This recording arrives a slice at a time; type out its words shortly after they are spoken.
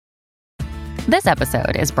This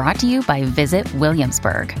episode is brought to you by Visit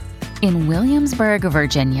Williamsburg. In Williamsburg,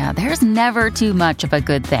 Virginia, there's never too much of a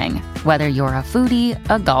good thing. Whether you're a foodie,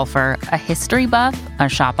 a golfer, a history buff, a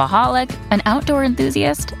shopaholic, an outdoor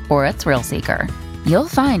enthusiast, or a thrill seeker, you'll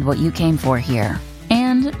find what you came for here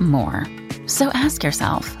and more. So ask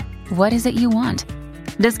yourself, what is it you want?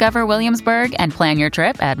 Discover Williamsburg and plan your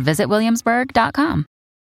trip at visitwilliamsburg.com.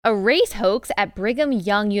 A race hoax at Brigham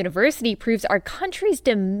Young University proves our country's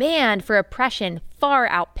demand for oppression far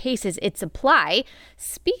outpaces its supply.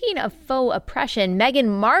 Speaking of faux oppression, Meghan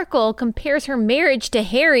Markle compares her marriage to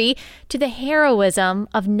Harry to the heroism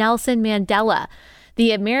of Nelson Mandela.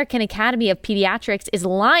 The American Academy of Pediatrics is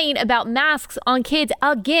lying about masks on kids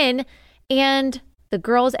again, and the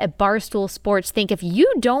girls at Barstool Sports think if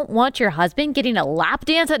you don't want your husband getting a lap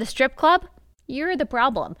dance at a strip club, you're the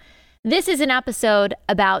problem. This is an episode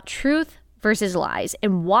about truth versus lies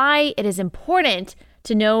and why it is important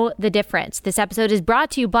to know the difference. This episode is brought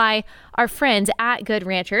to you by our friends at Good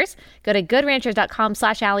Ranchers. Go to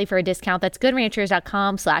goodranchers.com/Allie for a discount. That's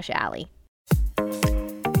goodranchers.com/Allie.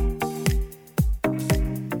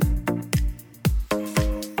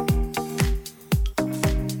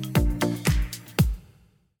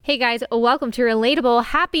 Hey guys, welcome to Relatable.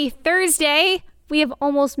 Happy Thursday. We have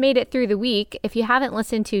almost made it through the week. If you haven't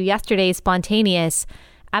listened to yesterday's spontaneous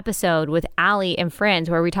episode with Allie and friends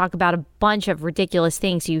where we talk about a bunch of ridiculous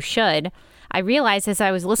things, you should. I realized as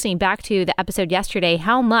I was listening back to the episode yesterday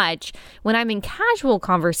how much when I'm in casual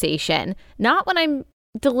conversation, not when I'm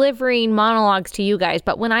delivering monologues to you guys,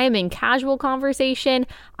 but when I am in casual conversation,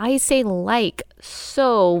 I say like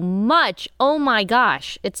so much. Oh my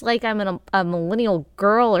gosh. It's like I'm a millennial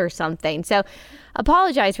girl or something. So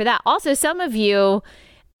apologize for that. Also, some of you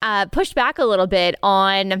pushed back a little bit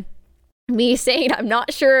on me saying I'm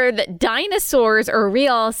not sure that dinosaurs are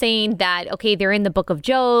real, saying that, okay, they're in the book of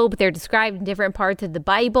Job, they're described in different parts of the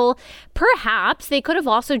Bible. Perhaps they could have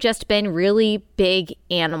also just been really big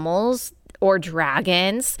animals or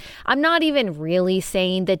dragons. I'm not even really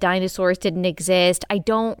saying that dinosaurs didn't exist. I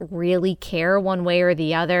don't really care one way or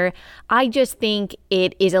the other. I just think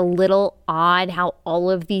it is a little odd how all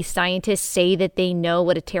of these scientists say that they know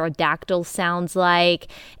what a pterodactyl sounds like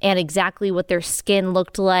and exactly what their skin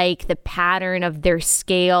looked like, the pattern of their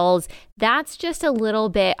scales. That's just a little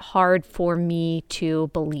bit hard for me to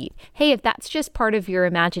believe. Hey, if that's just part of your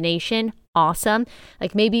imagination, awesome.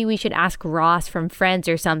 Like maybe we should ask Ross from Friends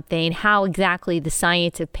or something how exactly the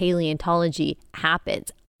science of paleontology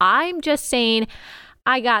happens. I'm just saying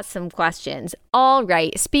I got some questions. All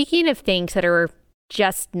right, speaking of things that are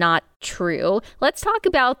just not true, let's talk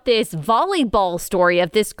about this volleyball story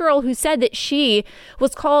of this girl who said that she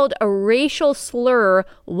was called a racial slur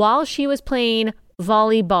while she was playing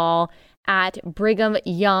volleyball at Brigham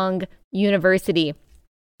Young University.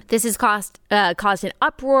 This has caused an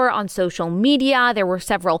uproar on social media. There were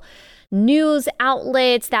several news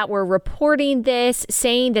outlets that were reporting this,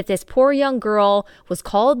 saying that this poor young girl was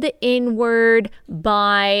called the N-word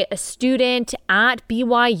by a student at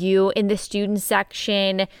BYU in the student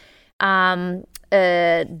section.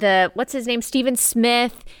 What's his name? Stephen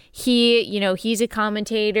Smith. He's a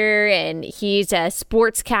commentator and he's a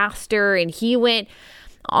sportscaster, and he went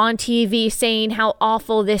on TV saying how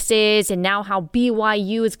awful this is and now how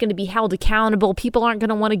BYU is going to be held accountable. People aren't going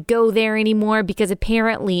to want to go there anymore because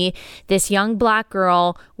apparently this young black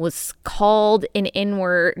girl was called an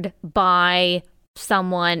N-word by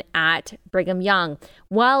someone at Brigham Young.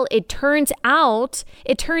 Well, it turns out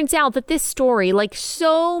that this story, like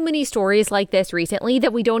so many stories like this recently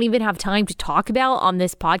that we don't even have time to talk about on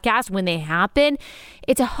this podcast when they happen,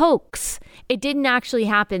 it's a hoax. It didn't actually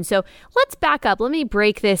happen. So let's back up. Let me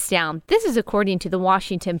break this down. This is according to the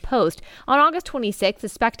Washington Post. On August 26th, a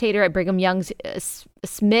spectator at Brigham Young's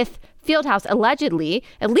Smith Fieldhouse allegedly,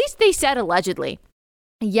 at least they said allegedly,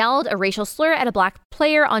 yelled a racial slur at a black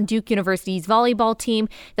player on Duke University's volleyball team.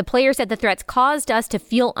 The player said the threats caused us to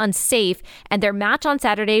feel unsafe, and their match on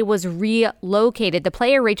Saturday was relocated. The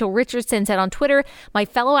player, Rachel Richardson, said on Twitter, "My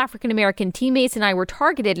fellow African-American teammates and I were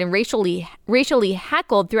targeted and racially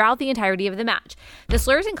heckled throughout the entirety of the match. The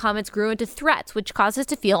slurs and comments grew into threats, which caused us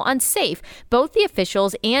to feel unsafe. Both the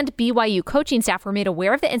officials and BYU coaching staff were made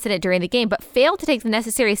aware of the incident during the game, but failed to take the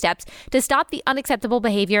necessary steps to stop the unacceptable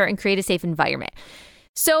behavior and create a safe environment."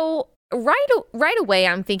 So right away,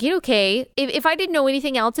 I'm thinking, okay, if I didn't know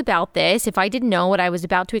anything else about this, if I didn't know what I was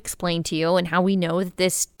about to explain to you and how we know that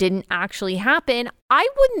this didn't actually happen, I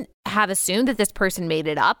wouldn't have assumed that this person made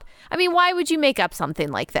it up. I mean, why would you make up something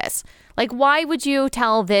like this? Like, why would you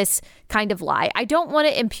tell this kind of lie? I don't want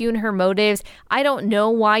to impugn her motives. I don't know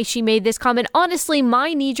why she made this comment. Honestly,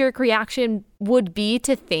 my knee-jerk reaction would be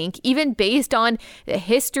to think, even based on the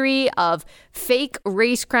history of fake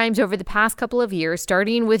race crimes over the past couple of years,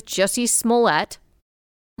 starting with Jussie Smollett,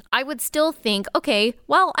 I would still think, okay,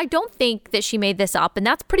 well, I don't think that she made this up. And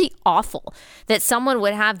that's pretty awful that someone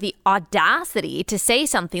would have the audacity to say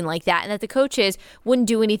something like that and that the coaches wouldn't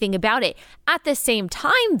do anything about it. At the same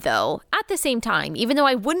time, even though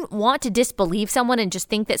I wouldn't want to disbelieve someone and just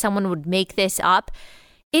think that someone would make this up,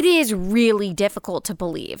 it is really difficult to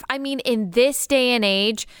believe. I mean, in this day and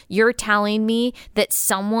age, you're telling me that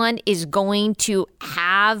someone is going to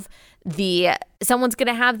have someone's going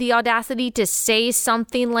to have the audacity to say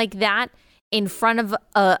something like that in front of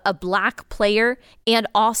a black player and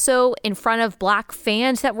also in front of black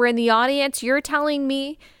fans that were in the audience. You're telling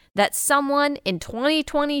me that someone in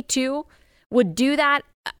 2022 would do that?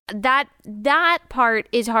 That part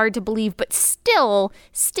is hard to believe, but still,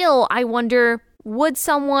 I wonder, would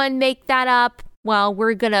someone make that up? Well,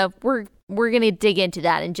 we're gonna dig into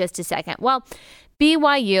that in just a second. Well,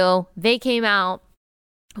 BYU, they came out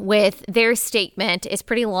with their statement. Is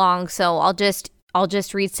pretty long, so I'll just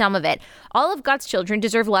read some of it. All of God's children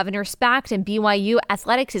deserve love and respect, and BYU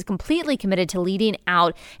athletics is completely committed to leading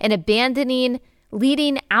out in abandoning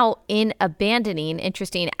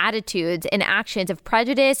interesting attitudes and actions of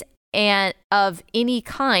prejudice and of any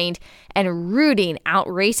kind, and rooting out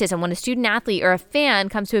racism. When a student athlete or a fan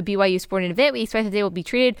comes to a BYU sporting event, we expect that they will be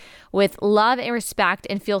treated with love and respect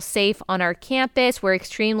and feel safe on our campus. We're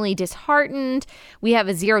extremely disheartened. We have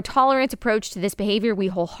a zero tolerance approach to this behavior. We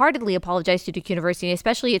wholeheartedly apologize to Duke University,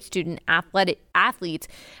 especially its student athletes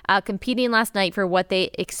competing last night for what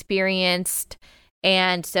they experienced.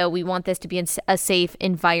 And so we want this to be a safe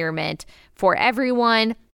environment for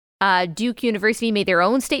everyone. Duke University made their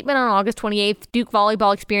own statement on August 28th. Duke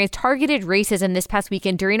volleyball experienced targeted racism this past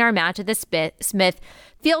weekend during our match at the Smith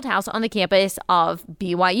Fieldhouse on the campus of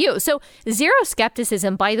BYU. So zero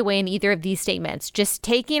skepticism, by the way, in either of these statements. Just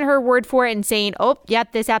taking her word for it and saying, oh,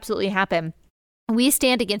 yep, this absolutely happened. We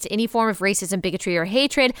stand against any form of racism, bigotry, or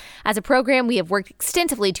hatred. As a program, we have worked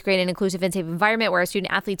extensively to create an inclusive and safe environment where our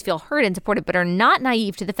student athletes feel heard and supported, but are not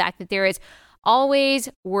naive to the fact that there is always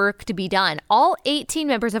work to be done. All 18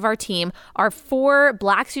 members of our team, our 4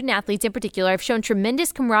 Black student athletes in particular, have shown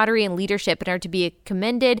tremendous camaraderie and leadership and are to be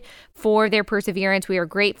commended for their perseverance. We are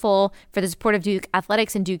grateful for the support of Duke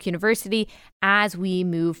Athletics and Duke University as we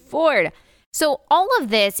move forward. So all of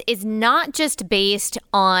this is not just based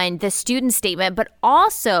on the student statement, but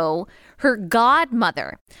also her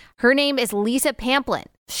godmother. Her name is Lisa Pamplin.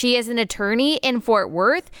 She is an attorney in Fort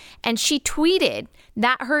Worth, and she tweeted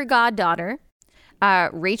that her goddaughter,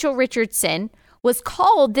 Rachel Richardson, was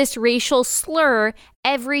called this racial slur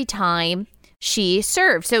every time she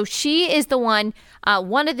served. So she is the one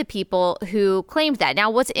of the people who claimed that.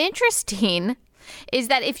 Now, what's interesting is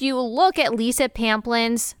that if you look at Lisa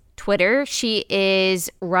Pamplin's Twitter, she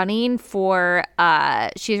is running for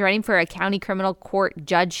a county criminal court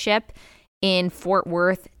judgeship in Fort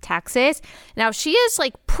Worth, Texas. Now, she is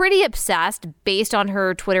pretty obsessed, based on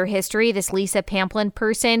her Twitter history, this Lisa Pamplin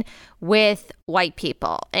person, with white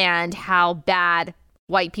people and how bad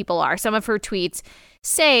white people are. Some of her tweets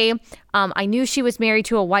say, I knew she was married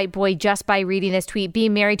to a white boy just by reading this tweet.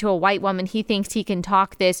 Being married to a white woman, he thinks he can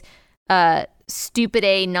talk this stupid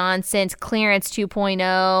A nonsense, Clarence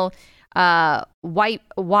 2.0,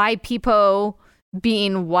 white people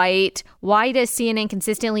being white. Why does CNN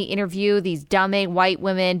consistently interview these dumb white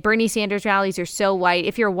women? Bernie Sanders rallies are so white.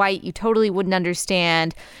 If you're white, you totally wouldn't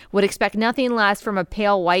understand. Would expect nothing less from a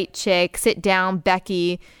pale white chick. Sit down,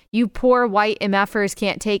 Becky. You poor white MFers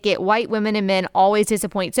can't take it. White women and men always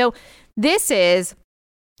disappoint. So this is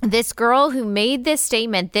this girl who made this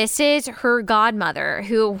statement. This is her godmother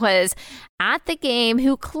who was at the game,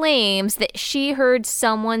 who claims that she heard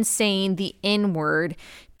someone saying the N-word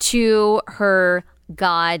to her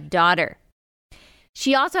goddaughter.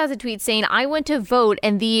 She also has a tweet saying, I went to vote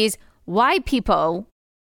and these white people,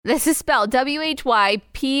 this is spelled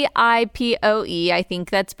WHYPIPOE, I think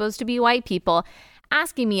that's supposed to be white people,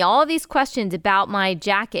 asking me all these questions about my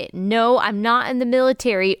jacket. No, I'm not in the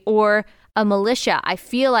military or a militia. I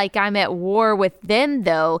feel like I'm at war with them,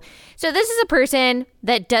 though. So this is a person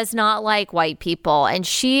that does not like white people, and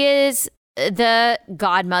she is the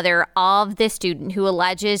godmother of this student who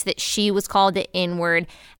alleges that she was called the N-word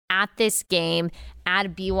at this game, at a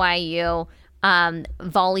BYU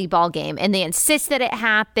volleyball game. And they insist that it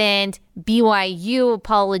happened. BYU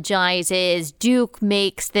apologizes. Duke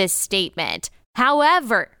makes this statement.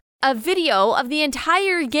 However, a video of the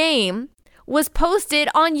entire game was posted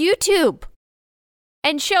on YouTube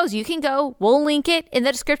and shows, you can go, we'll link it in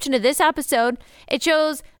the description of this episode. It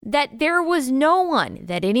shows that there was no one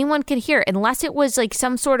that anyone could hear unless it was like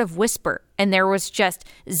some sort of whisper, and there was just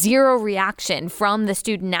zero reaction from the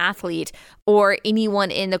student athlete or anyone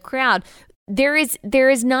in the crowd. There is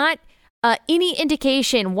not any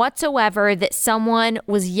indication whatsoever that someone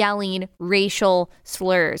was yelling racial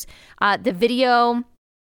slurs. The video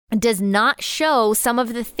does not show some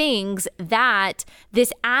of the things that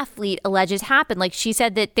this athlete alleges happened. Like, she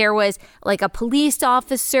said that there was like a police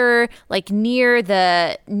officer like near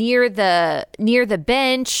the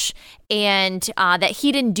bench, and that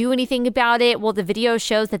he didn't do anything about it. Well, the video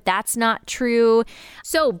shows that that's not true.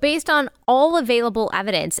 So based on all available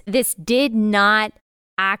evidence, this did not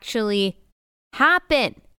actually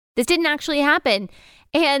happen.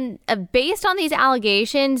 And based on these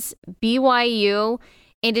allegations, BYU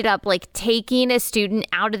ended up like taking a student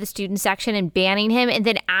out of the student section and banning him. And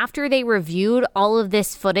then after they reviewed all of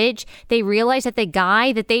this footage, they realized that the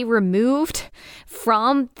guy that they removed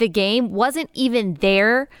from the game wasn't even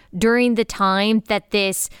there during the time that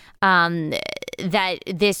this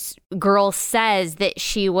girl says that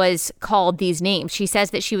she was called these names. She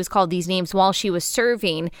says that she was called these names while she was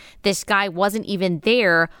serving. This guy wasn't even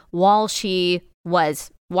there while she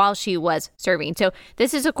was serving. So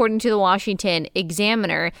this is according to the Washington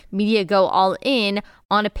Examiner. Media go all in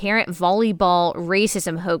on apparent volleyball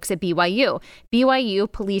racism hoax at BYU.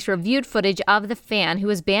 BYU police reviewed footage of the fan who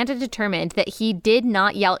was banned and determined that he did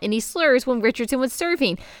not yell any slurs when Richardson was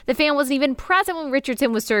serving. The fan wasn't even present when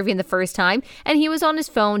Richardson was serving the first time, and he was on his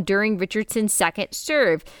phone during Richardson's second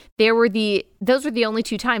serve. Those were the only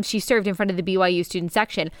two times she served in front of the BYU student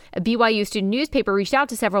section. A BYU student newspaper reached out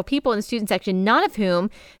to several people in the student section, none of whom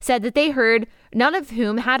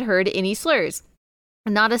had heard any slurs.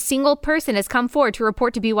 Not a single person has come forward to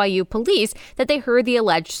report to BYU police that they heard the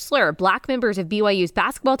alleged slur. Black members of BYU's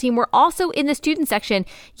basketball team were also in the student section,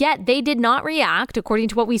 yet they did not react, according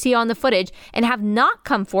to what we see on the footage, and have not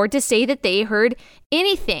come forward to say that they heard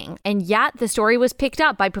anything. And yet the story was picked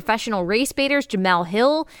up by professional race baiters Jamel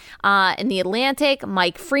Hill in The Atlantic,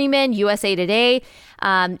 Mike Freeman, USA Today,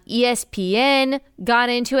 ESPN got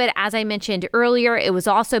into it. As I mentioned earlier, it was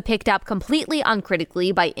also picked up completely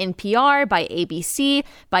uncritically by NPR, by ABC,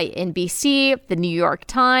 by NBC, the New York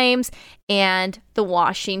Times, and the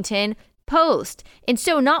Washington Post. And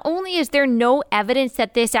so not only is there no evidence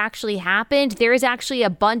that this actually happened, there is actually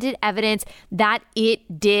abundant evidence that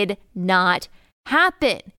it did not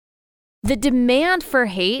happen. The demand for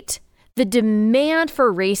hate, the demand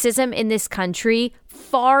for racism in this country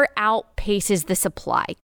far outpaces the supply.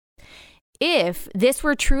 If this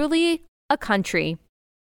were truly a country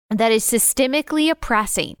that is systemically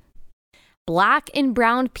oppressing Black and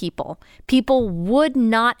brown people would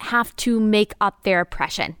not have to make up their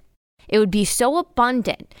oppression. It would be so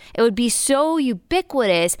abundant, it would be so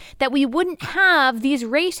ubiquitous that we wouldn't have these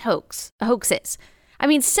race hoaxes. I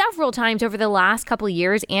mean, several times over the last couple of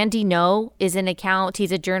years, Andy Ngo is an account.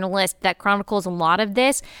 He's a journalist that chronicles a lot of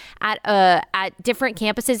this at different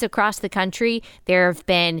campuses across the country. There have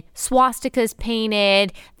been swastikas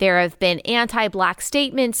painted. There have been anti-Black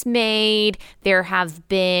statements made. There have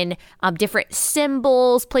been different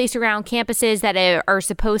symbols placed around campuses that are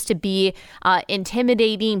supposed to be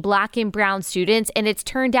intimidating Black and brown students. And it's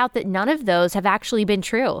turned out that none of those have actually been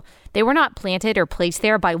true. They were not planted or placed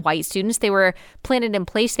there by white students. They were planted and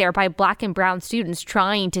placed there by Black and brown students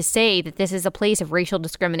trying to say that this is a place of racial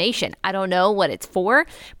discrimination. I don't know what it's for.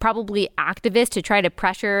 Probably activists to try to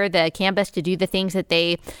pressure the campus to do the things that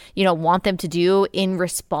they, want them to do in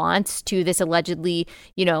response to this allegedly,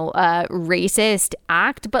 racist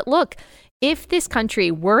act. But look, if this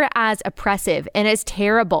country were as oppressive and as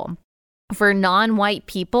terrible for non-white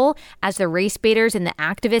people as the race baiters and the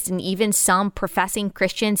activists and even some professing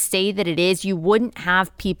Christians say that it is, you wouldn't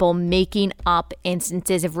have people making up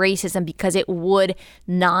instances of racism because it would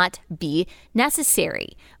not be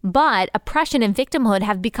necessary. But oppression and victimhood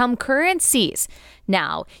have become currencies.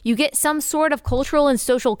 Now, you get some sort of cultural and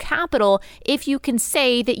social capital if you can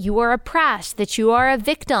say that you are oppressed, that you are a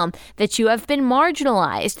victim, that you have been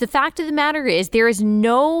marginalized. The fact of the matter is there is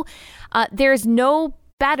no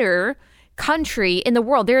better country in the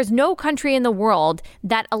world. There is no country in the world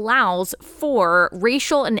that allows for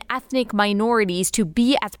racial and ethnic minorities to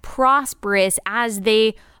be as prosperous as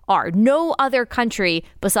they are. No other country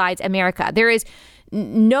besides America. There is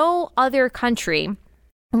no other country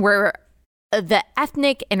where the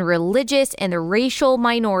ethnic and religious and the racial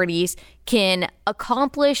minorities can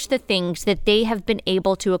accomplish the things that they have been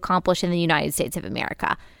able to accomplish in the United States of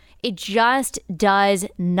America. It just does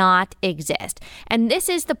not exist. And this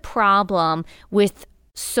is the problem with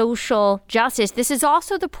social justice. This is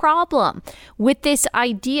also the problem with this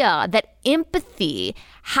idea that empathy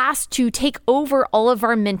has to take over all of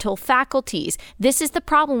our mental faculties. This is the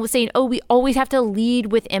problem with saying, oh, we always have to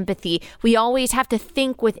lead with empathy. We always have to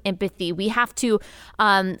think with empathy. We have to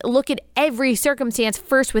look at every circumstance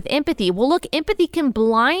first with empathy. Well, look, empathy can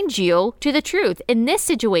blind you to the truth. In this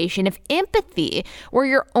situation, if empathy were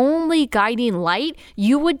your only guiding light,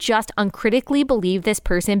 you would just uncritically believe this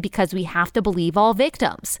person because we have to believe all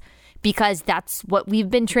victims. Because that's what we've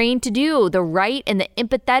been trained to do. The right and the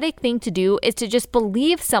empathetic thing to do is to just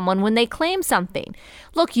believe someone when they claim something.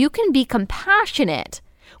 Look, you can be compassionate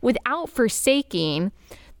without forsaking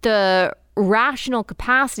the rational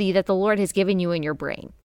capacity that the Lord has given you in your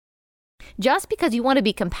brain. Just because you want to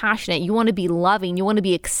be compassionate, you want to be loving, you want to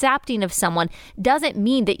be accepting of someone doesn't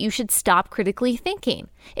mean that you should stop critically thinking.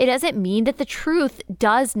 It doesn't mean that the truth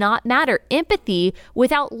does not matter. Empathy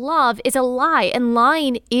without love is a lie, and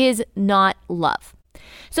lying is not love.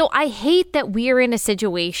 So I hate that we are in a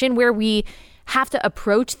situation where we have to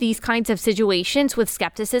approach these kinds of situations with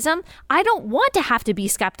skepticism. I don't want to have to be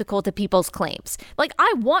skeptical to people's claims. Like,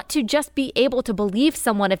 I want to just be able to believe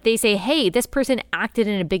someone if they say, hey, this person acted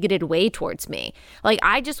in a bigoted way towards me. Like,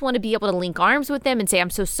 I just want to be able to link arms with them and say,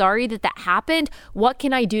 I'm so sorry that that happened. What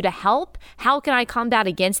can I do to help? How can I combat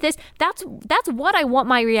against this? That's what I want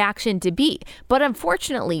my reaction to be. But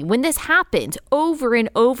unfortunately, when this happens over and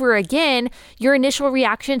over again, your initial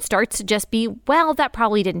reaction starts to just be, well, that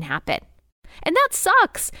probably didn't happen. And that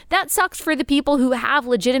sucks. That sucks for the people who have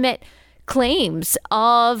legitimate claims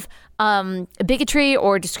of bigotry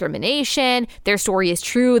or discrimination. Their story is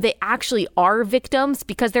true. They actually are victims,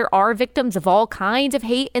 because there are victims of all kinds of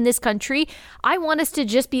hate in this country. I want us to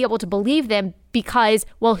just be able to believe them because,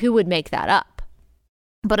 well, who would make that up?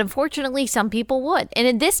 But unfortunately, some people would. And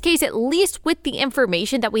in this case, at least with the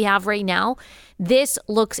information that we have right now, this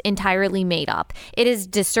looks entirely made up. It is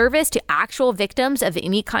disservice to actual victims of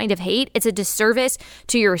any kind of hate. It's a disservice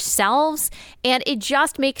to yourselves. And it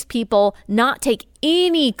just makes people not take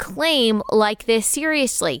any claim like this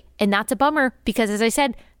seriously. And that's a bummer because, as I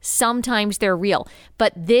said, sometimes they're real.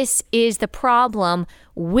 But this is the problem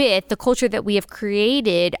with the culture that we have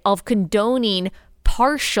created of condoning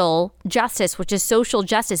partial justice, which is social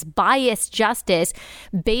justice, biased justice,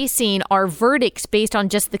 basing our verdicts based on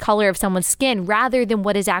just the color of someone's skin rather than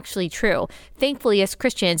what is actually true. Thankfully, as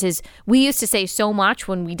Christians, is we used to say so much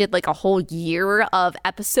when we did like a whole year of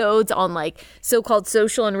episodes on like so-called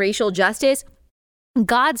social and racial justice.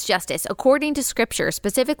 God's justice, according to scripture,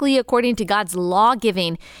 specifically according to God's law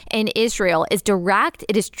giving in Israel, is direct,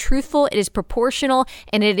 it is truthful, it is proportional,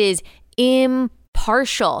 and it is impartial.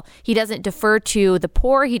 He doesn't defer to the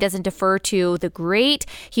poor. He doesn't defer to the great.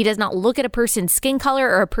 He does not look at a person's skin color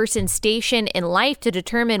or a person's station in life to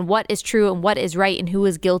determine what is true and what is right and who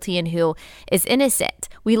is guilty and who is innocent.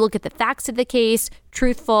 We look at the facts of the case,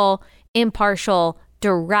 truthful, impartial,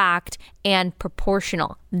 direct, and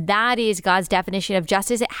proportional. That is God's definition of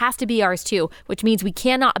justice. It has to be ours too, which means we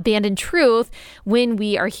cannot abandon truth when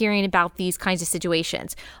we are hearing about these kinds of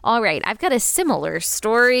situations. All right, I've got a similar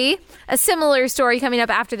story coming up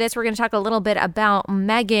after this. We're going to talk a little bit about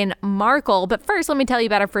Meghan Markle. But first, let me tell you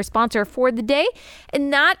about our first sponsor for the day,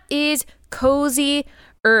 and that is Cozy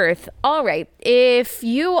Earth. All right, if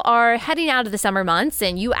you are heading out of the summer months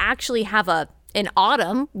and you actually have an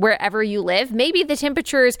autumn wherever you live, maybe the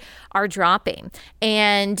temperatures are dropping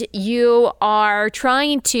and you are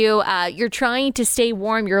trying to stay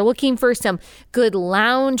warm. You're looking for some good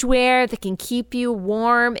loungewear that can keep you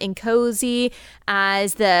warm and cozy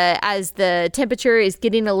as the temperature is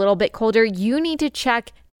getting a little bit colder. You need to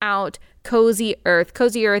check out Cozy Earth.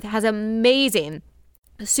 Cozy Earth has amazing,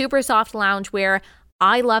 super soft loungewear.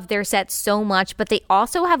 I love their sets so much, but they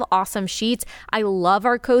also have awesome sheets. I love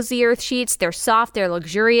our Cozy Earth sheets. They're soft, they're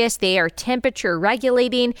luxurious, they are temperature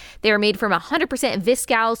regulating. They are made from 100%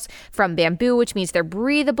 viscose from bamboo, which means they're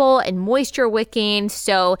breathable and moisture wicking.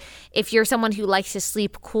 So if you're someone who likes to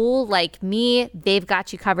sleep cool like me, they've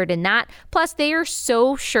got you covered in that. Plus, they are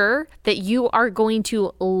so sure that you are going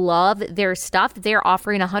to love their stuff. They're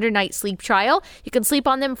offering a 100-night sleep trial. You can sleep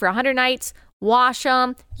on them for 100 nights. Wash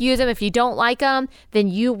them, use them. If you don't like them, then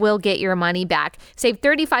you will get your money back. Save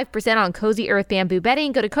 35% on Cozy Earth bamboo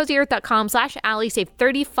bedding. Go to cozyearth.com/Allie. Save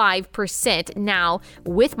 35% now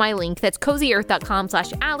with my link. That's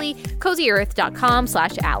cozyearth.com/Allie.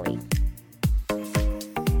 cozyearth.com/Allie.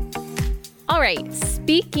 All right.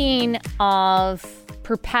 Speaking of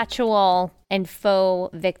perpetual and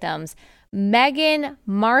faux victims, Meghan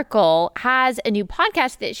Markle has a new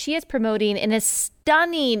podcast that she is promoting in a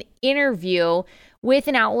stunning interview with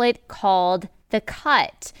an outlet called The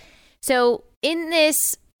Cut. So in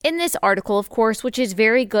this article, of course, which is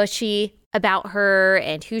very gushy about her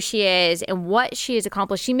and who she is and what she has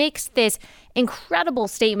accomplished, she makes this incredible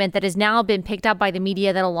statement that has now been picked up by the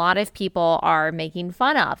media that a lot of people are making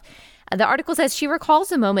fun of. The article says she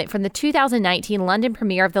recalls a moment from the 2019 London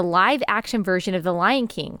premiere of the live-action version of The Lion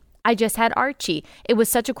King. I just had Archie. It was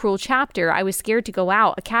such a cruel chapter. I was scared to go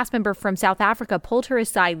out. A cast member from South Africa pulled her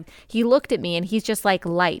aside. He looked at me and he's just like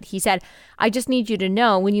light. He said, I just need you to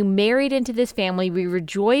know when you married into this family, we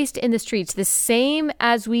rejoiced in the streets the same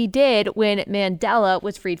as we did when Mandela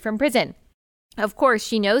was freed from prison. Of course,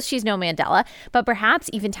 she knows she's no Mandela, but perhaps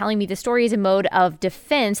even telling me the story is a mode of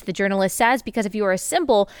defense, the journalist says, because if you are a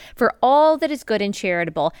symbol for all that is good and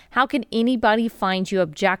charitable, how can anybody find you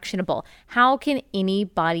objectionable? How can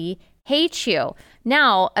anybody hate you?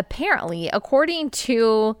 Now, apparently, according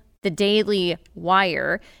to the Daily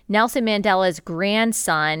Wire, Nelson Mandela's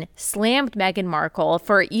grandson slammed Meghan Markle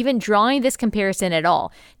for even drawing this comparison at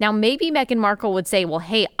all. Now, maybe Meghan Markle would say, well,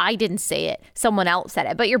 hey, I didn't say it. Someone else said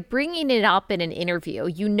it. But you're bringing it up in an interview.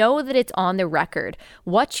 You know that it's on the record.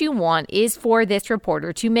 What you want is for this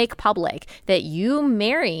reporter to make public that you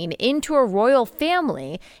marrying into a royal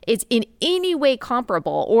family is in any way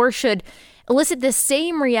comparable or should elicit the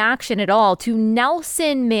same reaction at all to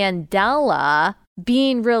Nelson Mandela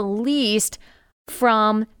being released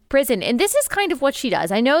from prison. And this is kind of what she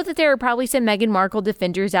does. I know that there are probably some Meghan Markle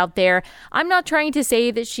defenders out there. I'm not trying to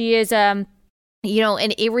say that she is, an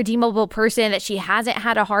irredeemable person, that she hasn't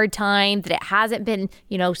had a hard time, that it hasn't been,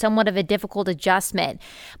 somewhat of a difficult adjustment.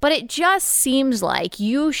 But it just seems like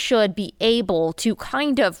you should be able to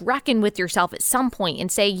kind of reckon with yourself at some point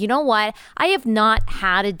and say, you know what? I have not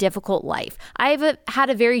had a difficult life. I've had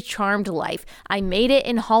a very charmed life. I made it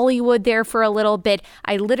in Hollywood there for a little bit.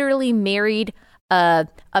 I literally married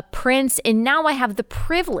a prince, and now I have the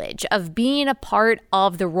privilege of being a part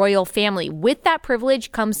of the royal family. With that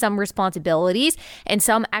privilege comes some responsibilities and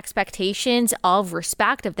some expectations of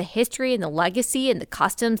respect of the history and the legacy and the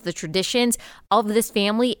customs, the traditions of this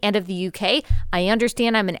family and of the UK. I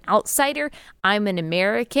understand I'm an outsider. I'm an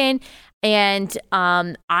American, and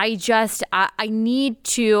I need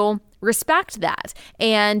to respect that,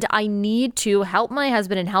 and I need to help my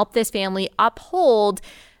husband and help this family uphold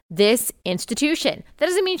this institution. That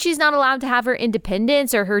doesn't mean she's not allowed to have her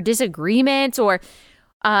independence or her disagreements or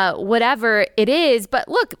whatever it is. But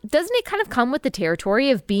look, doesn't it kind of come with the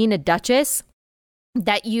territory of being a duchess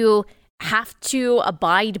that you have to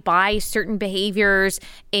abide by certain behaviors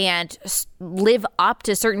and live up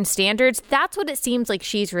to certain standards? That's what it seems like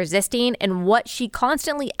she's resisting, and what she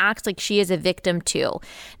constantly acts like she is a victim to.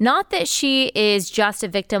 Not that she is just a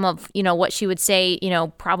victim of, what she would say,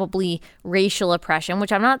 probably racial oppression,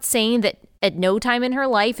 which I'm not saying that at no time in her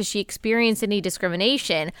life has she experienced any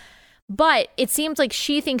discrimination. But it seems like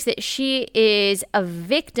she thinks that she is a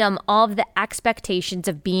victim of the expectations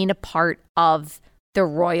of being a part of the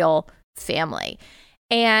royal family.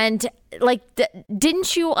 And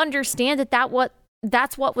didn't you understand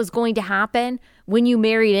that's what was going to happen when you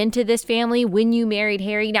married into this family, when you married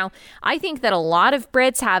Harry? Now, I think that a lot of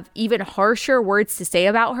Brits have even harsher words to say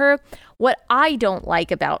about her. What I don't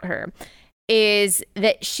like about her is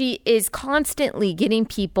that she is constantly getting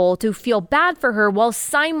people to feel bad for her while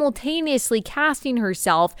simultaneously casting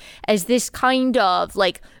herself as this kind of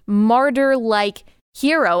martyr-like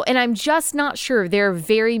hero. And I'm just not sure there are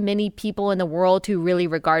very many people in the world who really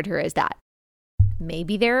regard her as that.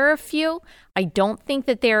 Maybe there are a few. I don't think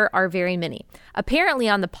that there are very many. Apparently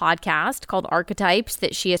on the podcast called Archetypes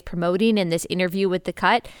that she is promoting in this interview with The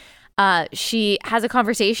Cut, she has a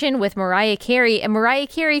conversation with Mariah Carey, and Mariah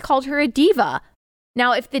Carey called her a diva.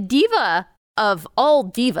 Now, if the diva of all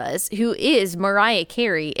divas, who is Mariah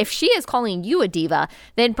Carey, if she is calling you a diva,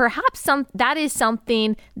 then perhaps that is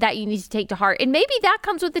something that you need to take to heart. And maybe that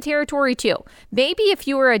comes with the territory too. Maybe if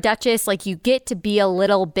you were a duchess, you get to be a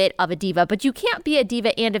little bit of a diva, but you can't be a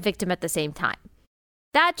diva and a victim at the same time.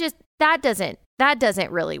 That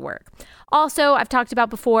doesn't really work. Also, I've talked about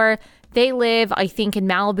before, they live, I think, in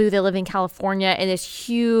Malibu. They live in California in this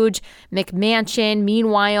huge McMansion.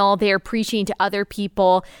 Meanwhile, they're preaching to other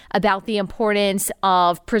people about the importance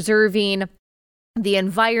of preserving the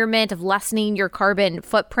environment, of lessening your carbon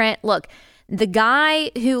footprint. Look, the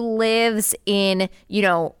guy who lives in,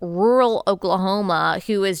 rural Oklahoma,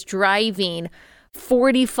 who is driving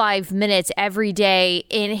 45 minutes every day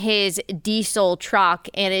in his diesel truck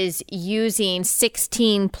and is using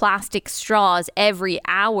 16 plastic straws every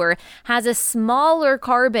hour, has a smaller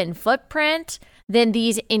carbon footprint than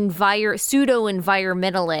these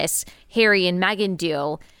pseudo-environmentalists, Harry and Meghan,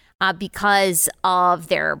 do. Because of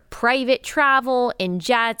their private travel in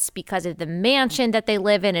jets, because of the mansion that they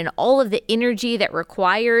live in, and all of the energy that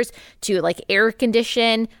requires to like air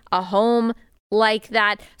condition a home like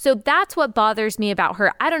that. So that's what bothers me about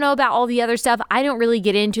her. I don't know about all the other stuff. I don't really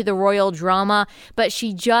get into the royal drama, but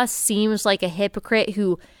she just seems like a hypocrite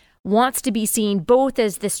who wants to be seen both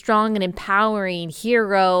as the strong and empowering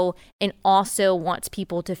hero and also wants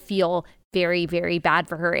people to feel very, very bad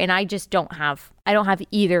for her. And I just don't have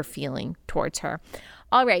either feeling towards her.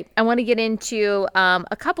 All right, I want to get into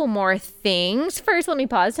a couple more things. First, let me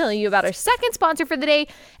pause telling you about our second sponsor for the day,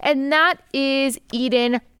 and that is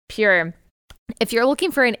Eden Pure. If you're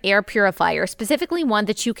looking for an air purifier, specifically one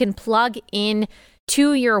that you can plug in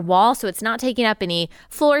to your wall so it's not taking up any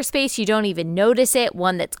floor space, you don't even notice it,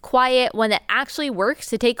 one that's quiet, one that actually works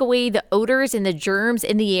to take away the odors and the germs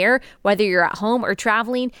in the air, whether you're at home or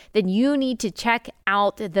traveling, then you need to check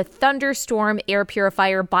out the Thunderstorm Air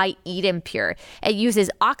Purifier by Eden Pure. It uses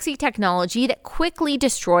Oxy technology that quickly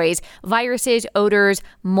destroys viruses, odors,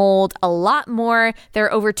 mold, a lot more. There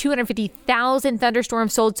are over 250,000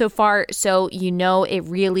 Thunderstorms sold so far, so you know it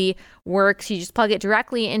really works. You just plug it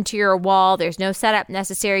directly into your wall. There's no setup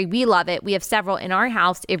necessary. We love it. We have several in our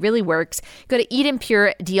house. It really works. Go to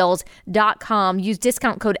EdenPureDeals.com. Use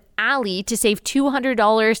discount code Allie to save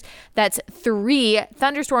 $200. That's 3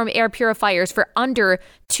 Thunderstorm air purifiers for under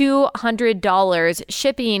 $200.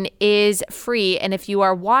 Shipping is free. And if you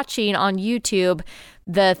are watching on YouTube,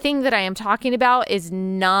 the thing that I am talking about is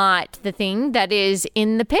not the thing that is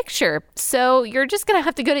in the picture. So you're just going to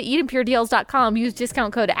have to go to EdenPureDeals.com, use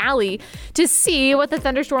discount code Allie to see what the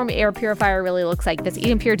Thunderstorm air purifier really looks like. That's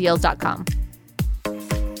EdenPureDeals.com.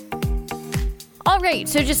 All right,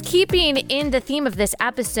 so just keeping in the theme of this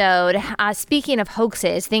episode, speaking of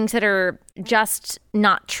hoaxes, things that are just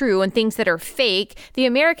not true and things that are fake, the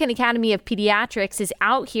American Academy of Pediatrics is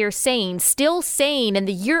out here still saying in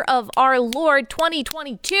the year of our Lord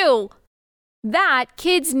 2022, that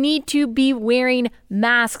kids need to be wearing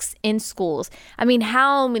masks in schools. I mean,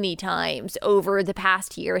 how many times over the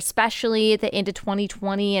past year, especially at the end of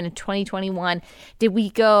 2020 and 2021, did we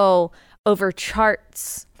go over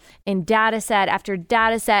charts and data set after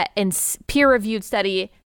data set and peer-reviewed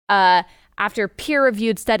study after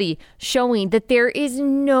peer-reviewed study showing that there is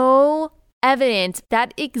no evidence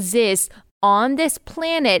that exists on this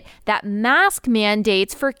planet that mask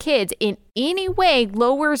mandates for kids in any way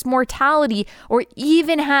lowers mortality or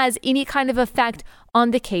even has any kind of effect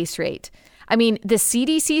on the case rate. I mean, the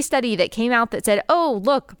CDC study that came out that said, oh,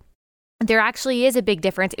 look, there actually is a big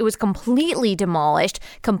difference. It was completely demolished,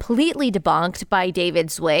 completely debunked by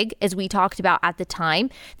David Zwig, as we talked about at the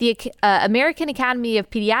time. The American Academy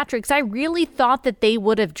of Pediatrics, I really thought that they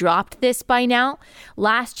would have dropped this by now.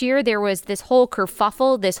 Last year, there was this whole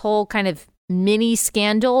kerfuffle, this whole kind of mini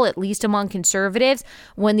scandal, at least among conservatives,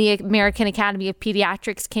 when the American Academy of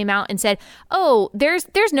Pediatrics came out and said, oh, there's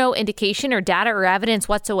no indication or data or evidence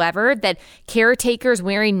whatsoever that caretakers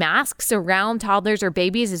wearing masks around toddlers or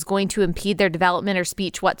babies is going to impede their development or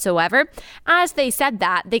speech whatsoever. As they said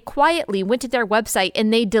that, they quietly went to their website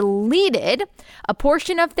and they deleted a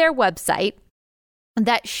portion of their website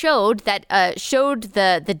that showed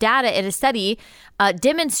the data in a study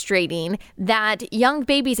demonstrating that young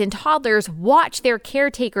babies and toddlers watch their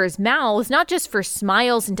caretakers' mouths, not just for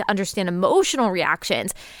smiles and to understand emotional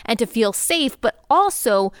reactions and to feel safe, but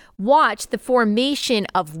also watch the formation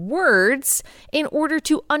of words in order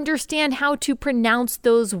to understand how to pronounce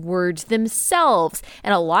those words themselves.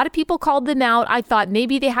 And a lot of people called them out. I thought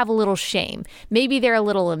maybe they have a little shame. Maybe they're a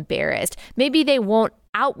little embarrassed. Maybe they won't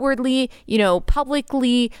outwardly,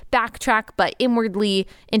 publicly backtrack, but inwardly,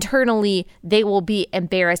 internally, they will be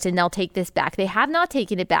embarrassed and they'll take this back. They have not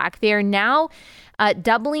taken it back. They are now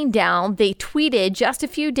doubling down. They tweeted just a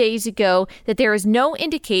few days ago that there is no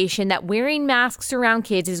indication that wearing masks around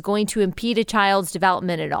kids is going to impede a child's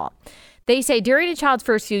development at all. They say during a child's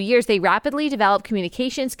first few years, they rapidly develop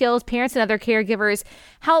communication skills. Parents and other caregivers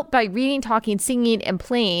help by reading, talking, singing, and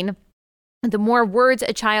playing. The more words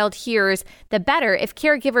a child hears, the better. If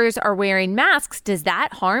caregivers are wearing masks, does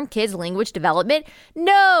that harm kids' language development?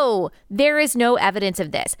 No, there is no evidence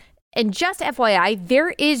of this. And just FYI,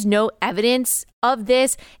 there is no evidence of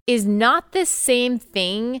this is not the same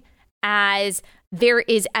thing as there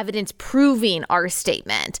is evidence proving our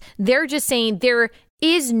statement. They're just saying there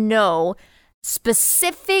is no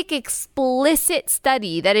specific, explicit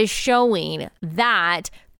study that is showing that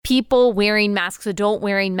people wearing masks, adult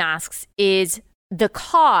wearing masks, is the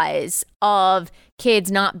cause of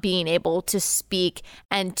kids not being able to speak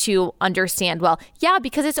and to understand well? Yeah,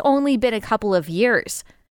 because it's only been a couple of years.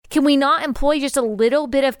 Can we not employ just a little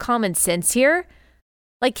bit of common sense here?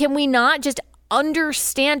 Like, can we not just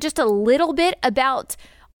understand just a little bit about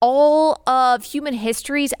all of human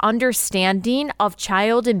history's understanding of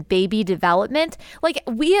child and baby development? Like,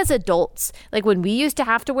 we as adults, like when we used to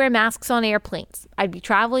have to wear masks on airplanes, I'd be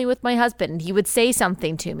traveling with my husband and he would say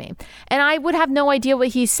something to me and I would have no idea what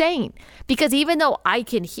he's saying, because even though I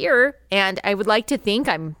can hear, and I would like to think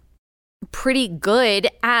I'm pretty good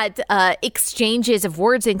at exchanges of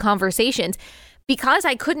words and conversations, because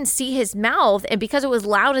I couldn't see his mouth and because it was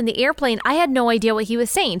loud in the airplane, I had no idea what he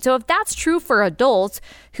was saying. So if that's true for adults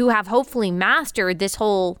who have hopefully mastered this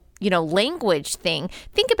whole, language thing,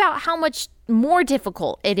 think about how much more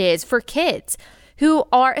difficult it is for kids who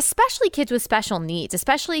are, especially kids with special needs,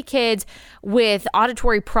 especially kids with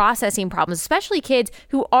auditory processing problems, especially kids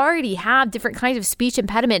who already have different kinds of speech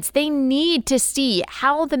impediments. They need to see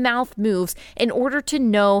how the mouth moves in order to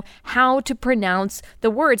know how to pronounce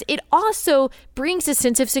the words. It also brings a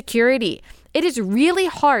sense of security. It is really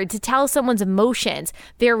hard to tell someone's emotions,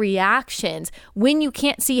 their reactions, when you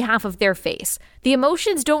can't see half of their face. The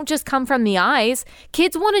emotions don't just come from the eyes.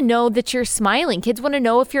 Kids want to know that you're smiling. Kids want to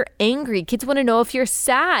know if you're angry. Kids want to know if you're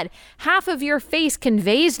sad. Half of your face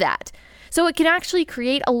conveys that. So it can actually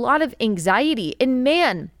create a lot of anxiety. And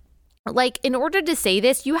man, like, in order to say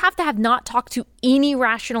this, you have to have not talked to any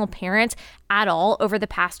rational parents at all over the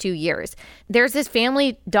past 2 years. There's this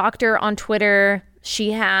family doctor on Twitter.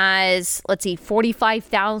 She has,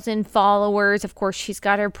 45,000 followers. Of course, she's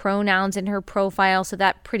got her pronouns in her profile, so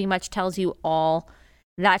that pretty much tells you all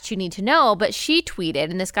that you need to know. But she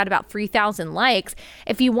tweeted, and this got about 3,000 likes,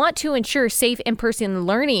 if you want to ensure safe in-person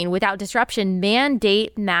learning without disruption,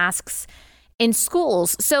 mandate masks in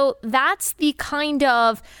schools. So that's the kind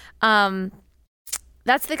of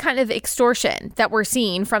extortion that we're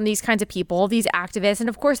seeing from these kinds of people, these activists, and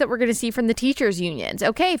of course that we're going to see from the teachers' unions.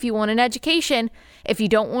 Okay, if you want an education, if you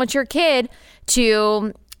don't want your kid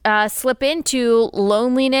to slip into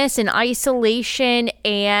loneliness and isolation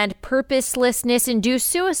and purposelessness, induce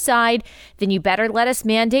suicide, then you better let us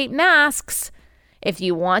mandate masks. If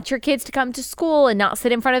you want your kids to come to school and not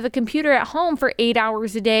sit in front of a computer at home for 8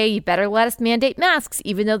 hours a day, you better let us mandate masks,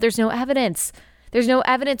 even though there's no evidence. There's no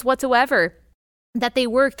evidence whatsoever that they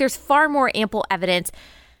work. There's far more ample evidence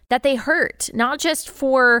that they hurt, not just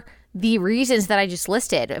for the reasons that I just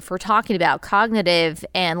listed. If we're talking about cognitive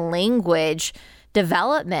and language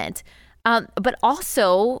development, but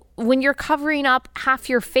also when you're covering up half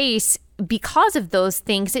your face because of those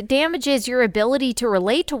things, it damages your ability to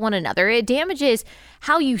relate to one another. It damages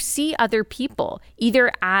how you see other people,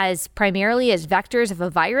 either as primarily as vectors of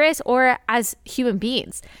a virus or as human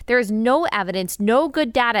beings. There is no evidence, no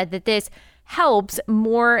good data that this helps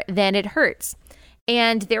more than it hurts.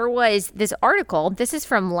 And there was this article, this is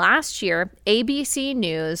from last year, ABC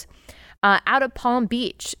News, out of Palm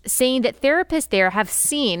Beach, saying that therapists there have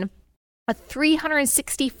seen a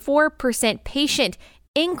 364% patient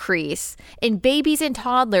increase in babies and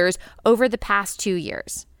toddlers over the past 2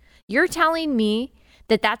 years. You're telling me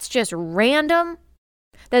that that's just random?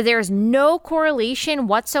 That there's no correlation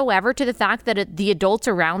whatsoever to the fact that the adults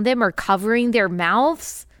around them are covering their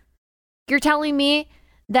mouths? You're telling me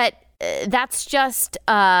that that's just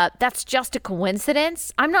a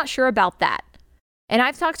coincidence? I'm not sure about that. And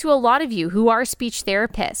I've talked to a lot of you who are speech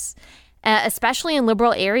therapists, especially in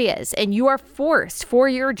liberal areas, and you are forced for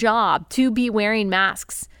your job to be wearing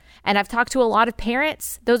masks. And I've talked to a lot of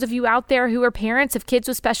parents, those of you out there who are parents of kids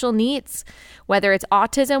with special needs, whether it's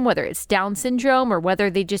autism, whether it's Down syndrome, or whether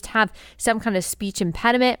they just have some kind of speech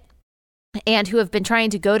impediment, and who have been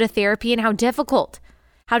trying to go to therapy, and how difficult,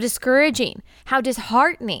 how discouraging, how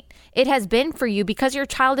disheartening it has been for you because your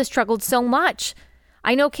child has struggled so much.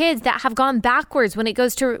 I know kids that have gone backwards when it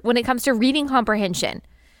comes to reading comprehension.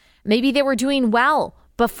 Maybe they were doing well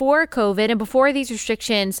before COVID and before these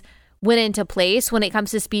restrictions went into place when it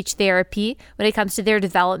comes to speech therapy, when it comes to their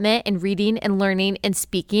development and reading and learning and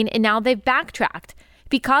speaking, and now they've backtracked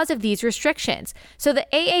because of these restrictions. So the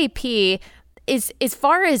AAP is, as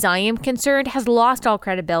far as I am concerned, has lost all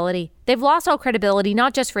credibility. They've lost all credibility,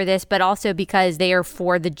 not just for this, but also because they are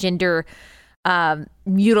for the gender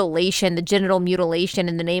mutilation, the genital mutilation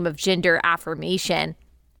in the name of gender affirmation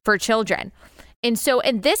for children. And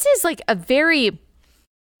this is like a very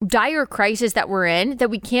dire crisis that we're in,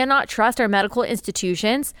 that we cannot trust our medical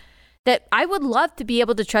institutions, that I would love to be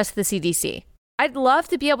able to trust the CDC. I'd love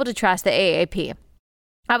to be able to trust the AAP.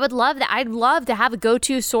 I would love that. I'd love to have a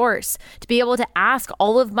go-to source to be able to ask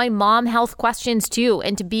all of my mom health questions too,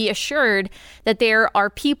 and to be assured that there are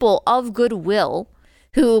people of goodwill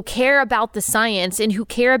who care about the science and who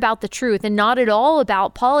care about the truth and not at all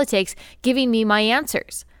about politics giving me my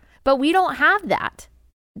answers. But we don't have that.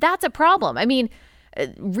 That's a problem. I mean,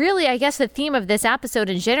 really, I guess the theme of this episode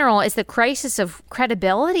in general is the crisis of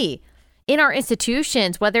credibility in our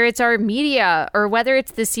institutions, whether it's our media or whether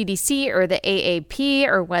it's the CDC or the AAP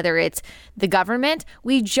or whether it's the government.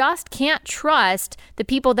 We just can't trust the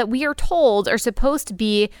people that we are told are supposed to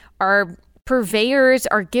be our purveyors,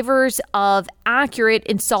 our givers of accurate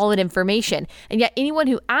and solid information. And yet anyone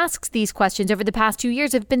who asks these questions over the past 2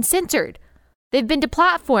 years have been censored. They've been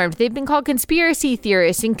deplatformed. They've been called conspiracy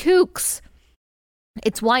theorists and kooks.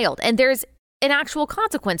 It's wild. And there's an actual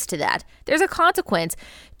consequence to that. There's a consequence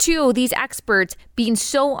to these experts being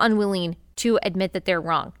so unwilling to admit that they're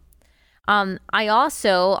wrong. I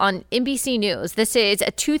also, on NBC News, this is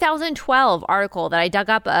a 2012 article that I dug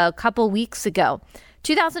up a couple weeks ago.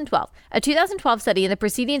 2012. A 2012 study in the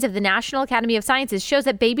Proceedings of the National Academy of Sciences shows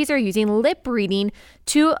that babies are using lip reading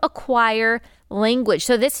to acquire language.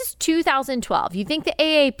 So this is 2012. You think the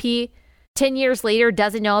AAP 10 years later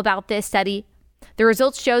doesn't know about this study? The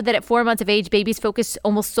results showed that at 4 months of age, babies focus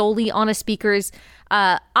almost solely on a speaker's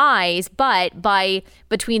eyes, but by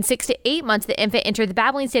between 6 to 8 months, the infant entered the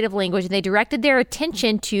babbling state of language and they directed their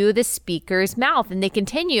attention to the speaker's mouth. And they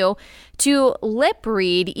continue to lip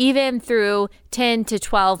read even through 10 to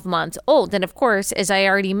 12 months old. And of course, as I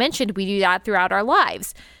already mentioned, we do that throughout our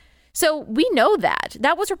lives. So we know that.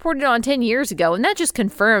 That was reported on 10 years ago, and that just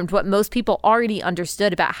confirmed what most people already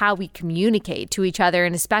understood about how we communicate to each other,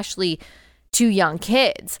 and especially to young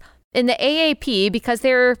kids. In the AAP, because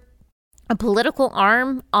they're a political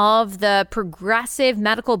arm of the progressive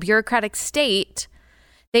medical bureaucratic state,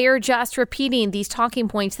 they are just repeating these talking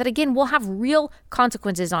points that, again, will have real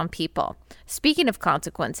consequences on people. Speaking of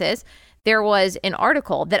consequences, there was an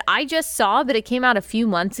article that I just saw, but it came out a few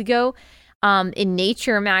months ago in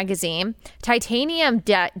Nature magazine. Titanium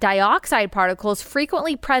dioxide particles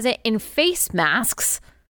frequently present in face masks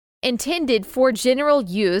intended for general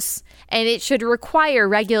use, and it should require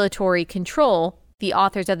regulatory control, the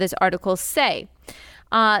authors of this article say.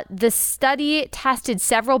 The study tested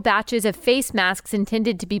several batches of face masks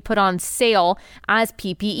intended to be put on sale as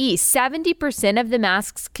PPE. 70% of the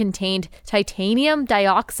masks contained titanium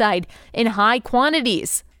dioxide in high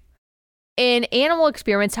quantities. In animal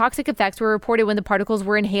experiments, toxic effects were reported when the particles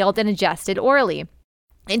were inhaled and ingested orally.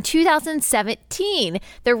 In 2017,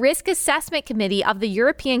 the Risk Assessment Committee of the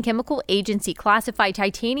European Chemical Agency classified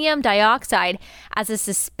titanium dioxide as a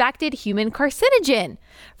suspected human carcinogen.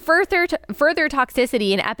 Further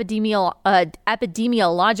toxicity and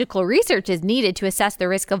epidemiological research is needed to assess the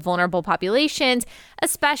risk of vulnerable populations,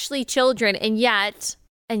 especially children. And yet,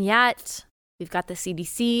 we've got the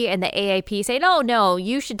CDC and the AAP saying, oh, no,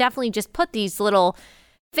 you should definitely just put these little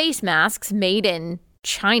face masks made in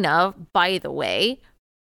China, by the way.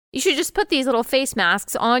 You should just put these little face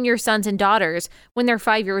masks on your sons and daughters when they're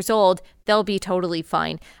 5 years old. They'll be totally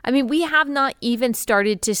fine. I mean, we have not even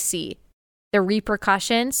started to see the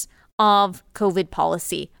repercussions of COVID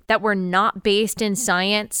policy that were not based in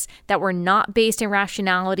science, that were not based in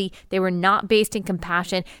rationality. They were not based in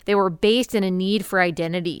compassion. They were based in a need for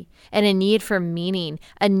identity and a need for meaning,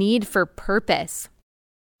 a need for purpose,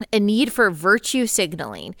 a need for virtue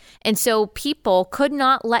signaling. And so people could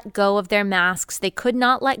not let go of their masks. They could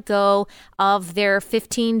not let go of their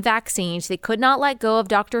 15 vaccines. They could not let go of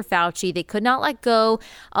Dr. Fauci. They could not let go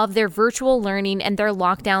of their virtual learning and their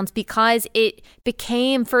lockdowns because it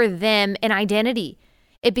became for them an identity.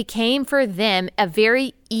 It became for them a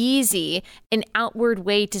very easy and outward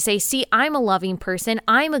way to say, see, I'm a loving person.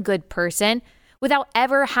 I'm a good person, without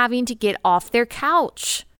ever having to get off their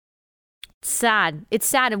couch. It's sad. It's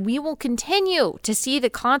sad. And we will continue to see the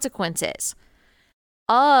consequences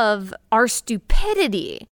of our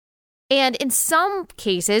stupidity. And in some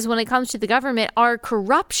cases, when it comes to the government, our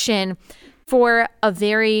corruption for a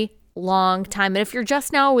very long time. And if you're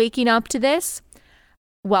just now waking up to this,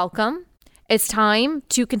 welcome. It's time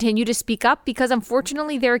to continue to speak up because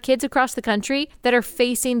unfortunately there are kids across the country that are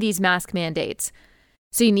facing these mask mandates.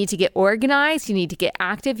 So you need to get organized, you need to get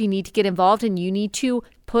active, you need to get involved, and you need to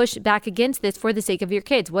push back against this for the sake of your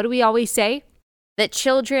kids. What do we always say? That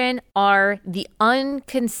children are the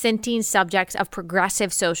unconsenting subjects of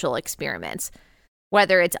progressive social experiments,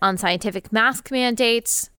 whether it's unscientific mask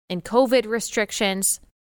mandates and COVID restrictions,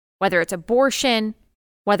 whether it's abortion,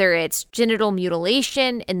 whether it's genital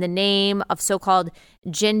mutilation in the name of so-called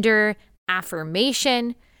gender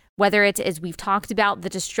affirmation, whether it's, as we've talked about, the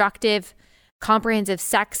destructive comprehensive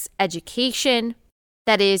sex education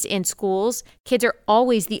that is in schools, kids are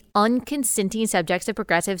always the unconsenting subjects of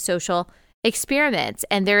progressive social experiments.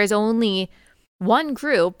 And there is only one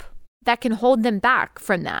group that can hold them back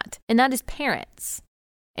from that, and that is parents.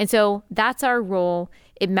 And so that's our role.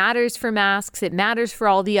 It matters for masks. It matters for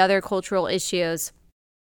all the other cultural issues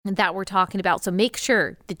that we're talking about. So make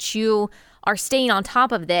sure that you are staying on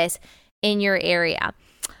top of this in your area.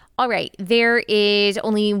 All right, there is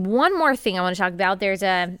only one more thing I want to talk about. There's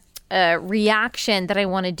a reaction that I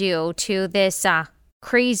want to do to this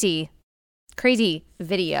crazy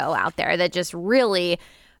video out there that just really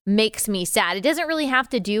makes me sad. It doesn't really have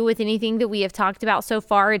to do with anything that we have talked about so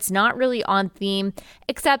far. It's not really on theme,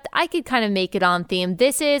 except I could kind of make it on theme.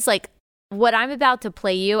 This is like what I'm about to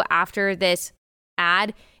play you after this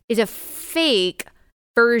ad is a fake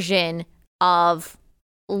version of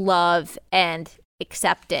love and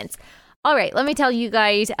acceptance. All right, let me tell you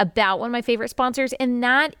guys about one of my favorite sponsors, and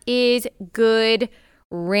that is Good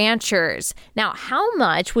Ranchers. Now, how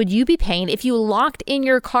much would you be paying if you locked in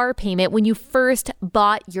your car payment when you first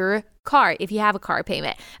bought your car, if you have a car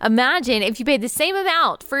payment? Imagine if you paid the same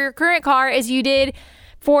amount for your current car as you did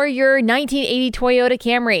for your 1980 Toyota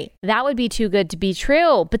Camry. That would be too good to be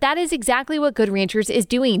true. But that is exactly what Good Ranchers is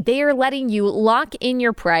doing. They are letting you lock in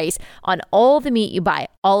your price on all the meat you buy,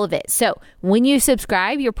 all of it. So when you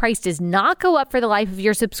subscribe, your price does not go up for the life of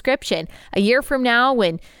your subscription. A year from now,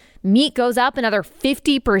 when meat goes up another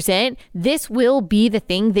 50%, this will be the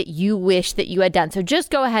thing that you wish that you had done. So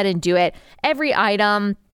just go ahead and do it. Every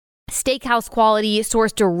item, steakhouse quality,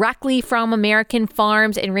 sourced directly from American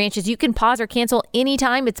farms and ranches. You can pause or cancel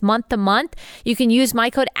anytime. It's month to month. You can use my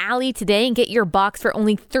code Allie today and get your box for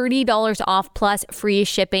only $30 off plus free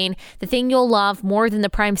shipping. The thing you'll love more than the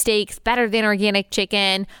prime steaks, better than organic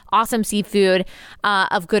chicken, awesome seafood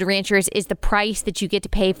of Good Ranchers is the price that you get to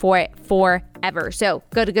pay for it forever. So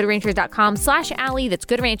go to goodranchers.com/Allie. That's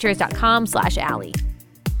goodranchers.com/Allie.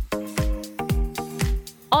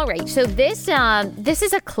 All right, so this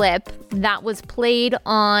is a clip that was played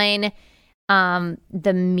on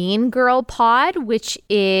the Mean Girl Pod, which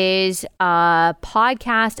is a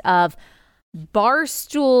podcast of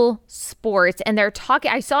Barstool Sports, and they're talking.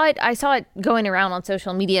 I saw it going around on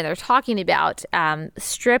social media. They're talking about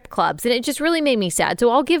strip clubs, and it just really made me sad.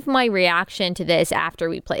 So I'll give my reaction to this after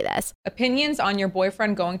we play this. Opinions on your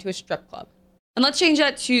boyfriend going to a strip club. And let's change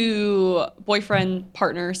that to boyfriend,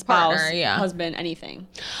 partner, spouse, husband, anything.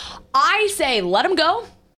 I say let him go.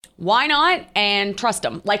 Why not? And trust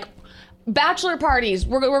him. Like bachelor parties,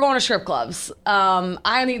 we're going to strip clubs.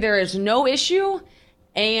 I think there is no issue.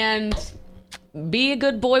 And be a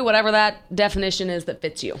good boy, whatever that definition is that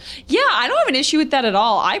fits you. Yeah, I don't have an issue with that at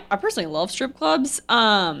all. I personally love strip clubs.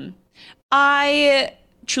 I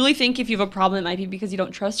truly think if you have a problem, it might be because you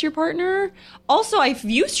don't trust your partner. Also, I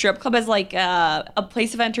view strip club as like a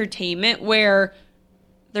place of entertainment where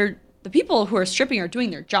the people who are stripping are doing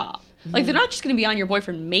their job. Mm-hmm. Like they're not just going to be on your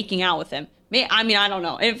boyfriend making out with him. I mean, I don't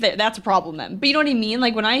know if that's a problem then. But you know what I mean?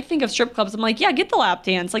 Like when I think of strip clubs, I'm like, yeah, get the lap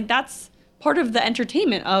dance. Like that's part of the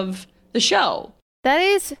entertainment of the show. That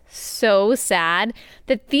is so sad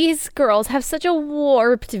that these girls have such a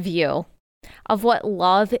warped view of what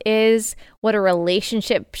love is, what a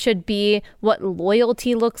relationship should be, what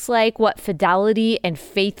loyalty looks like, what fidelity and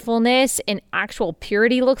faithfulness and actual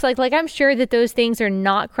purity looks like. Like, I'm sure that those things are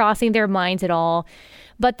not crossing their minds at all,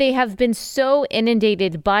 but they have been so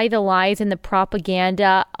inundated by the lies and the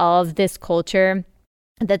propaganda of this culture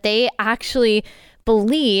that they actually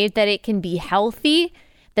believe that it can be healthy,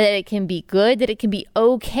 that it can be good, that it can be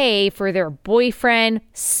okay for their boyfriend,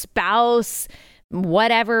 spouse,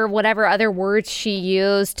 whatever other words she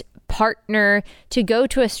used, partner, to go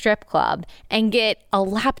to a strip club and get a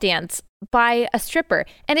lap dance by a stripper.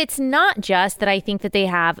 And it's not just that I think that they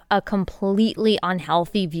have a completely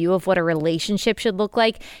unhealthy view of what a relationship should look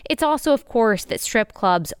like. It's also, of course, that strip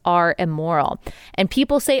clubs are immoral. And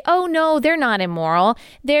people say, oh no, they're not immoral.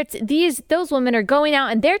 Those women are going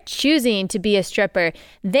out and they're choosing to be a stripper.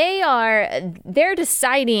 They're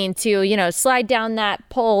deciding to, slide down that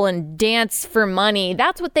pole and dance for money.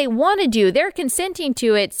 That's what they want to do. They're consenting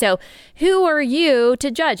to it. So who are you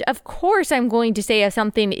to judge? Of course, I'm going to say if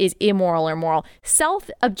something is immoral or moral.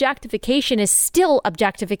 Self-objectification is still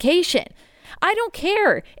objectification. I don't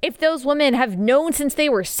care if those women have known since they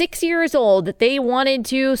were 6 years old that they wanted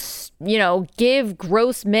to, give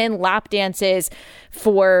gross men lap dances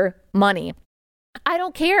for money. I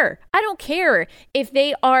don't care. I don't care if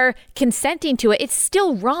they are consenting to it. It's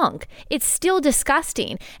still wrong. It's still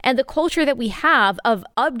disgusting. And the culture that we have of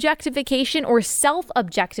objectification or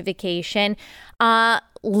self-objectification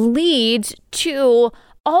leads to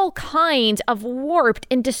all kinds of warped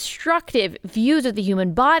and destructive views of the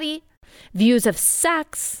human body, views of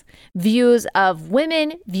sex, views of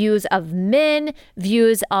women, views of men,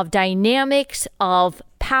 views of dynamics of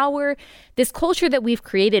power. This culture that we've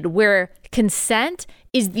created where consent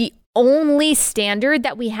is the only standard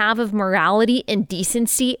that we have of morality and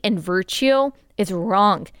decency and virtue is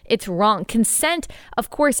wrong. It's wrong. Consent, of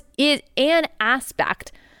course, is an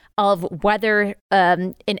aspect of whether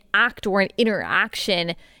an act or an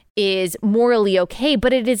interaction is morally okay,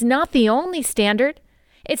 but it is not the only standard.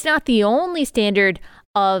 It's not the only standard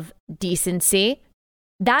of decency.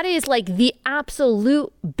 That is like the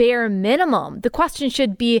absolute bare minimum. The question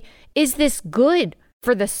should be, is this good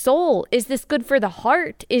for the soul? Is this good for the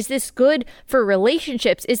heart? Is this good for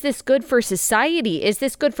relationships? Is this good for society? Is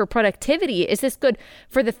this good for productivity? Is this good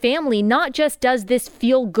for the family? Not just does this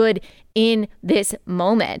feel good in this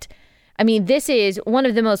moment. I mean, this is one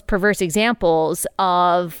of the most perverse examples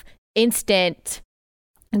of instant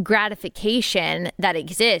gratification that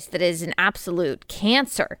exists, that is an absolute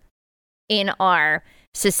cancer in our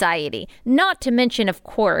society. Not to mention, of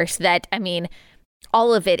course, that, I mean,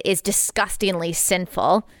 all of it is disgustingly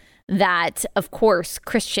sinful. That, of course,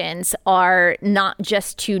 Christians are not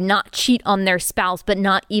just to not cheat on their spouse, but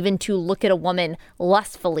not even to look at a woman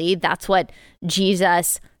lustfully. That's what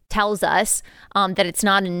Jesus tells us, that it's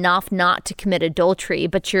not enough not to commit adultery,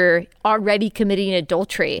 but you're already committing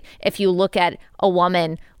adultery if you look at a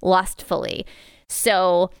woman lustfully.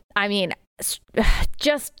 So, I mean,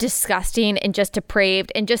 just disgusting and just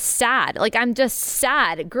depraved and just sad. Like, I'm just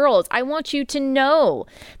sad. Girls, I want you to know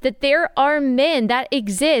that there are men that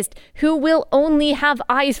exist who will only have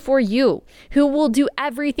eyes for you, who will do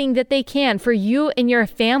everything that they can for you and your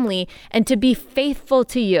family and to be faithful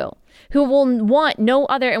to you, who will want no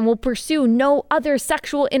other and will pursue no other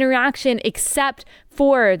sexual interaction except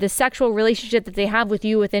for the sexual relationship that they have with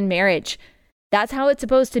you within marriage. That's how it's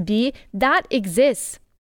supposed to be. That exists.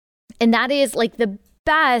 And that is like the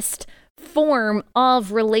best form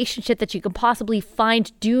of relationship that you can possibly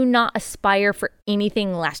find. Do not aspire for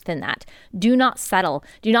anything less than that. Do not settle.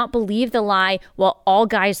 Do not believe the lie, well, all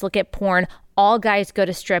guys look at porn. All guys go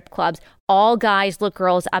to strip clubs. All guys look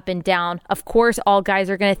girls up and down. Of course, all guys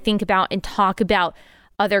are going to think about and talk about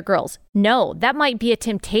other girls. No, that might be a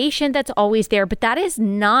temptation that's always there, but that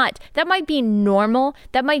might be normal.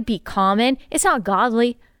 That might be common. It's not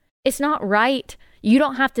godly. It's not right. You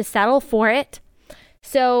don't have to settle for it.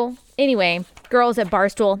 So anyway, girls at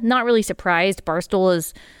Barstool, not really surprised. Barstool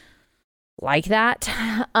is like that.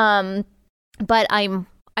 But I'm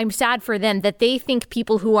sad for them that they think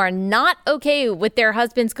people who are not okay with their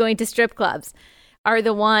husbands going to strip clubs are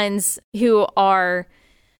the ones who are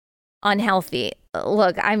unhealthy.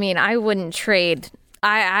 Look, I mean, I wouldn't trade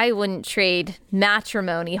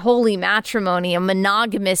matrimony, holy matrimony, a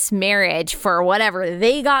monogamous marriage for whatever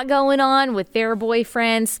they got going on with their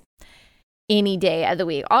boyfriends any day of the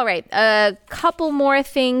week. All right, a couple more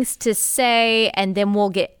things to say, and then we'll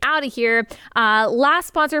get out of here. Last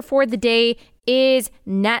sponsor for the day is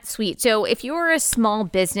NetSuite. So if you're a small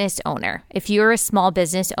business owner,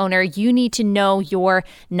 you need to know your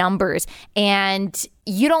numbers, and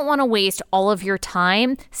you don't want to waste all of your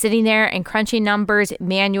time sitting there and crunching numbers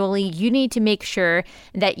manually. You need to make sure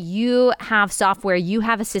that you have software, you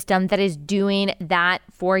have a system that is doing that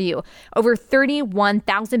for you. Over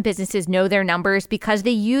 31,000 businesses know their numbers because they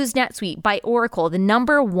use NetSuite by Oracle, the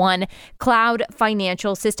 #1 cloud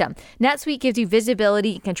financial system. NetSuite gives you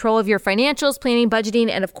visibility and control of your financials, planning, budgeting,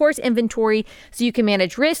 and of course, inventory, so you can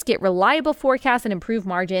manage risk, get reliable forecasts, and improve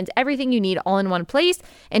margins. Everything you need all in one place.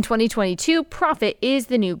 In 2022, profit is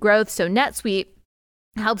the new growth. So NetSuite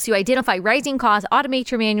helps you identify rising costs, automate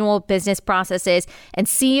your manual business processes, and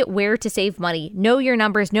see where to save money. Know your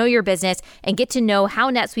numbers, know your business, and get to know how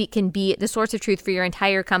NetSuite can be the source of truth for your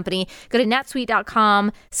entire company. Go to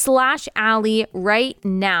netsuite.com/Allie right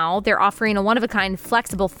now. They're offering a one-of-a-kind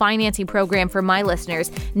flexible financing program for my listeners.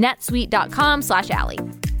 netsuite.com/Allie.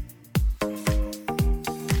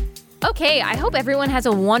 Okay, I hope everyone has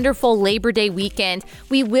a wonderful Labor Day weekend.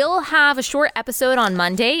 We will have a short episode on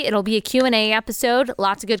Monday. It'll be a Q&A episode.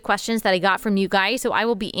 Lots of good questions that I got from you guys, so I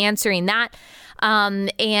will be answering that.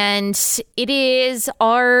 And it is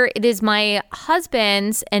my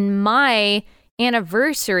husband's and my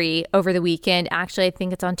anniversary over the weekend. Actually, I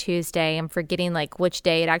think it's on Tuesday. I'm forgetting like which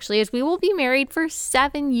day it actually is. We will be married for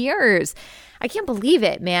 7 years. I can't believe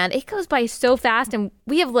it, man. It goes by so fast, and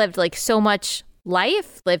we have lived like so much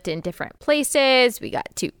life, lived in different places. We got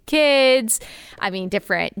 2 kids,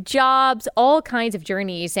 different jobs, all kinds of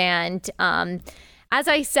journeys. And as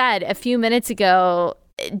I said a few minutes ago,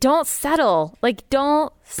 don't settle.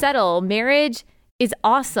 Marriage is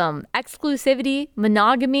awesome. Exclusivity,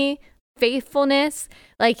 monogamy, faithfulness,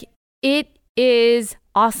 like it is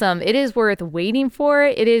awesome. It is worth waiting for.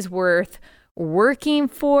 It is worth working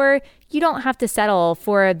for. You don't have to settle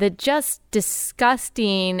for the just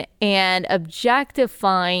disgusting and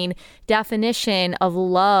objectifying definition of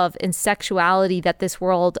love and sexuality that this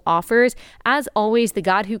world offers. As always, the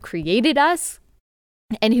God who created us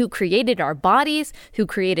and who created our bodies, who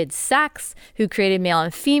created sex, who created male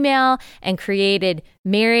and female, and created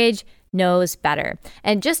marriage, knows better.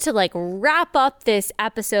 And just to like wrap up this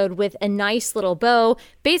episode with a nice little bow,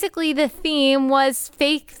 basically the theme was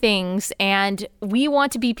fake things, and we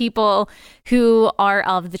want to be people who are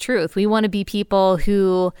of the truth. We want to be people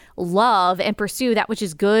who love and pursue that which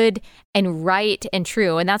is good and right and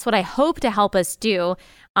true. And that's what I hope to help us do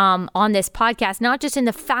on this podcast, not just in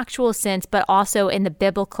the factual sense, but also in the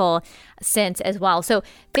biblical sense as well. So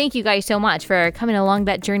thank you guys so much for coming along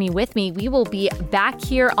that journey with me. We will be back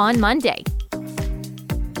here on Monday.